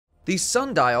The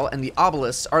Sundial and the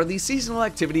Obelisks are the seasonal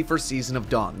activity for Season of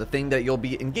Dawn, the thing that you'll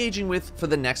be engaging with for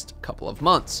the next couple of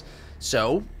months.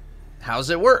 So, how's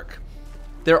it work?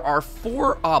 There are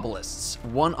 4 obelisks,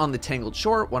 one on the Tangled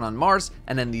Shore, one on Mars,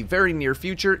 and in the very near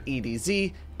future,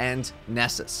 EDZ and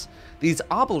Nessus. These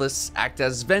obelisks act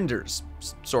as vendors,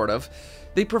 sort of.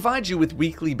 They provide you with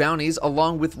weekly bounties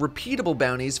along with repeatable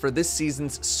bounties for this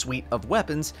season's suite of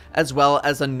weapons, as well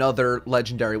as another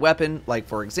legendary weapon, like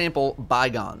for example,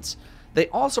 Bygones. They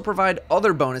also provide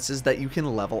other bonuses that you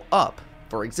can level up.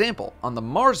 For example, on the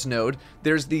Mars node,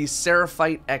 there's the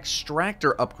Seraphite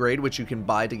Extractor upgrade, which you can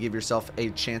buy to give yourself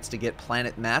a chance to get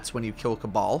planet mats when you kill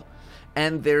Cabal.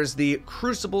 And there's the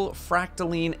Crucible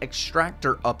Fractaline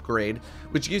Extractor upgrade,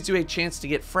 which gives you a chance to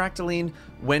get Fractaline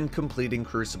when completing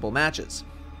Crucible matches.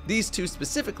 These two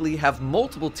specifically have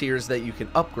multiple tiers that you can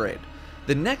upgrade.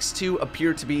 The next two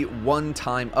appear to be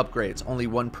one-time upgrades, only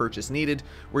one purchase needed,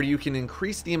 where you can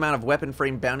increase the amount of weapon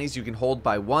frame bounties you can hold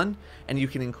by 1, and you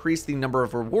can increase the number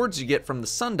of rewards you get from the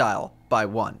Sundial by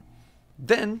 1.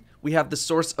 Then, we have the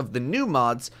source of the new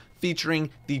mods, featuring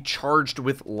the Charged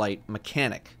with Light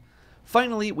mechanic.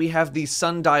 Finally, we have the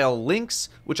Sundial links,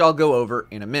 which I'll go over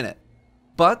in a minute.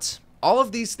 But, all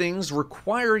of these things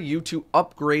require you to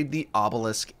upgrade the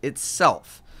obelisk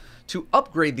itself. To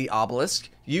upgrade the obelisk,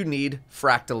 you need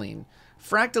Fractaline.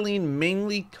 Fractaline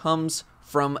mainly comes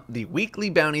from the weekly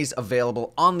bounties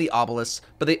available on the obelisk,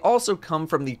 but they also come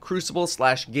from the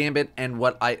Crucible/Gambit and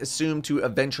what I assume to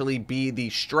eventually be the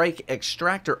Strike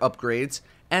Extractor upgrades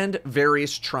and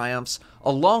various triumphs,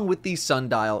 along with the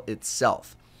Sundial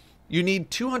itself. You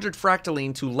need 200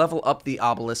 Fractaline to level up the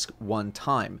obelisk one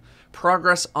time.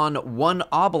 Progress on one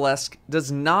obelisk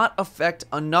does not affect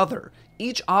another.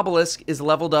 Each obelisk is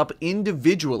leveled up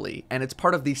individually, and it's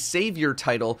part of the Savior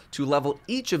title to level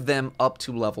each of them up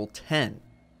to level 10.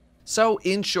 So,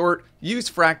 in short, use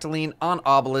Fractaline on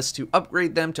obelisks to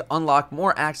upgrade them to unlock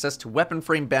more access to weapon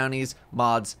frame bounties,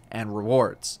 mods, and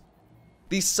rewards.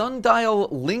 The Sundial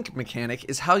link mechanic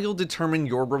is how you'll determine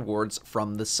your rewards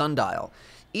from the Sundial.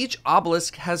 Each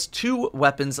obelisk has 2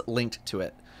 weapons linked to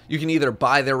it. You can either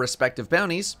buy their respective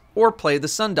bounties, or play the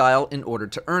Sundial in order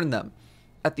to earn them.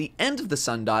 At the end of the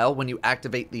Sundial, when you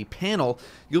activate the panel,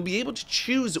 you'll be able to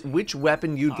choose which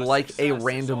weapon you'd like a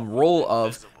random roll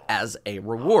of as a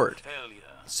reward.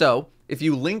 So, if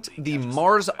you linked the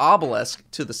Mars obelisk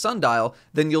to the Sundial,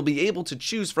 then you'll be able to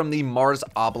choose from the Mars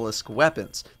obelisk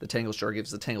weapons. The Tangled Shore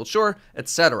gives the Tangled Shore,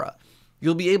 etc.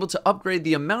 You'll be able to upgrade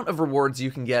the amount of rewards you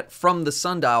can get from the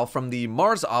Sundial from the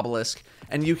Mars obelisk,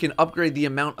 and you can upgrade the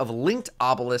amount of linked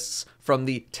obelisks from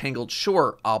the Tangled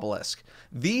Shore obelisk.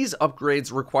 These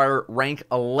upgrades require rank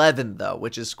 11 though,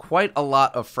 which is quite a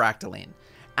lot of Fractaline.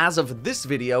 As of this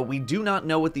video, we do not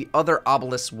know what the other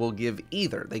obelisks will give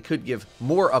either. They could give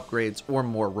more upgrades or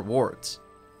more rewards.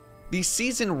 The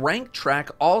season rank track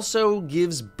also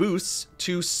gives boosts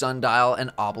to Sundial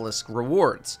and obelisk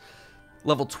rewards.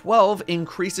 Level 12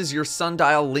 increases your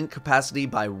Sundial link capacity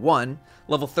by 1,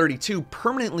 level 32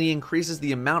 permanently increases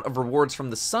the amount of rewards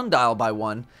from the Sundial by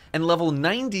 1, and level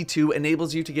 92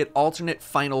 enables you to get alternate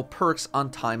final perks on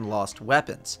time lost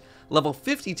weapons. Level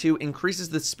 52 increases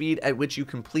the speed at which you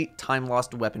complete time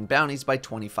lost weapon bounties by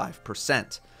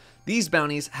 25%. These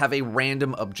bounties have a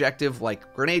random objective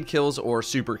like grenade kills or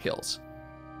super kills.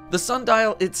 The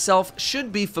Sundial itself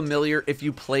should be familiar if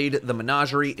you played the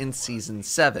Menagerie in Season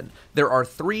 7. There are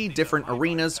 3 different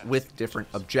arenas with different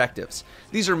objectives.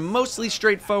 These are mostly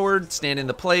straightforward: stand in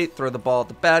the plate, throw the ball at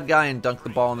the bad guy, and dunk the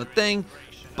ball in the thing,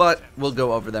 but we'll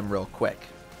go over them real quick.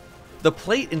 The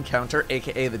plate encounter,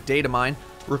 aka the data mine,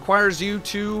 requires you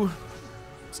to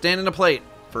stand in a plate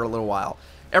for a little while.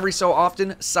 Every so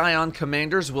often, Scion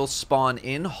commanders will spawn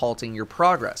in, halting your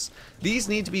progress. These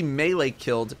need to be melee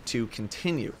killed to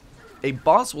continue. A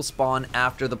boss will spawn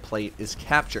after the plate is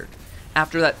captured.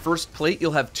 After that first plate,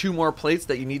 you'll have 2 more plates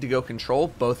that you need to go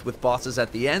control, both with bosses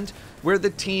at the end, where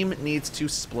the team needs to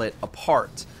split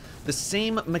apart. The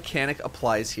same mechanic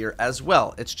applies here as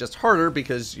well. It's just harder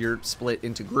because you're split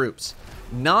into groups.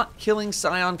 Not killing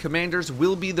Scion commanders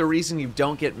will be the reason you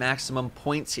don't get maximum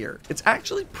points here. It's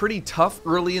actually pretty tough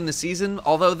early in the season,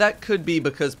 although that could be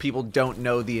because people don't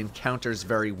know the encounters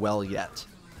very well yet.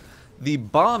 The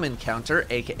bomb encounter,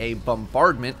 aka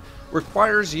bombardment,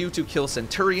 requires you to kill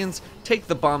Centurions, take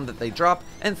the bomb that they drop,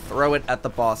 and throw it at the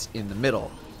boss in the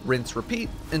middle. Rinse, repeat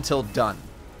until done.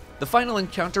 The final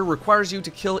encounter requires you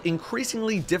to kill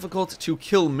increasingly difficult to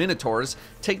kill Minotaurs,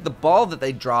 take the ball that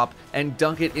they drop, and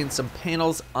dunk it in some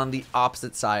panels on the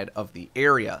opposite side of the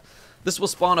area. This will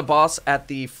spawn a boss at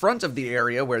the front of the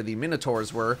area where the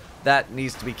Minotaurs were that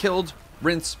needs to be killed,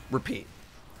 rinse, repeat.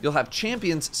 You'll have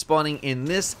champions spawning in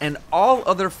this and all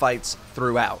other fights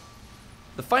throughout.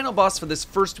 The final boss for this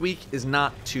first week is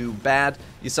not too bad.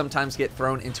 You sometimes get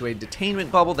thrown into a detainment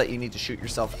bubble that you need to shoot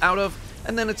yourself out of,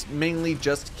 and then it's mainly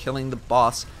just killing the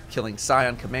boss, killing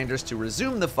Scion commanders to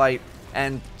resume the fight,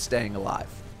 and staying alive.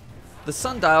 The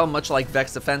Sundial, much like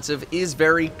Vex Offensive, is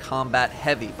very combat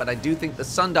heavy, but I do think the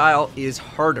Sundial is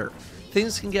harder.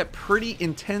 Things can get pretty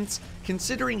intense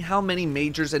considering how many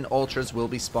majors and ultras will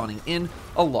be spawning in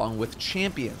along with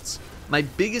champions. My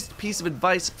biggest piece of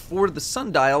advice for the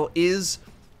Sundial is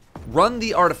run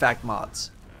the artifact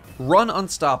mods, run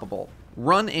Unstoppable,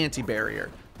 run Anti-Barrier.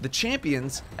 The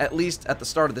champions, at least at the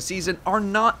start of the season, are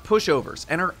not pushovers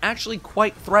and are actually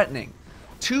quite threatening.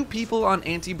 2 people on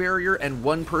Anti-Barrier and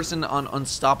 1 person on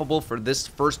Unstoppable for this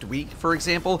first week, for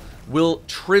example, will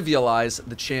trivialize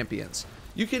the champions.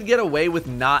 You could get away with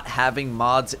not having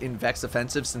mods in Vex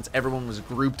Offensive since everyone was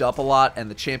grouped up a lot and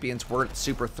the champions weren't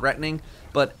super threatening,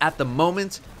 but at the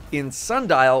moment, in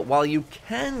Sundial, while you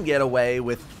can get away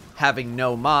with having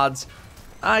no mods,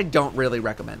 I don't really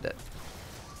recommend it.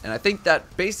 And I think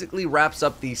that basically wraps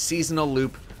up the seasonal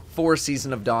loop for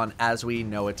Season of Dawn as we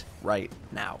know it right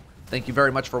now. Thank you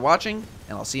very much for watching,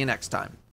 and I'll see you next time.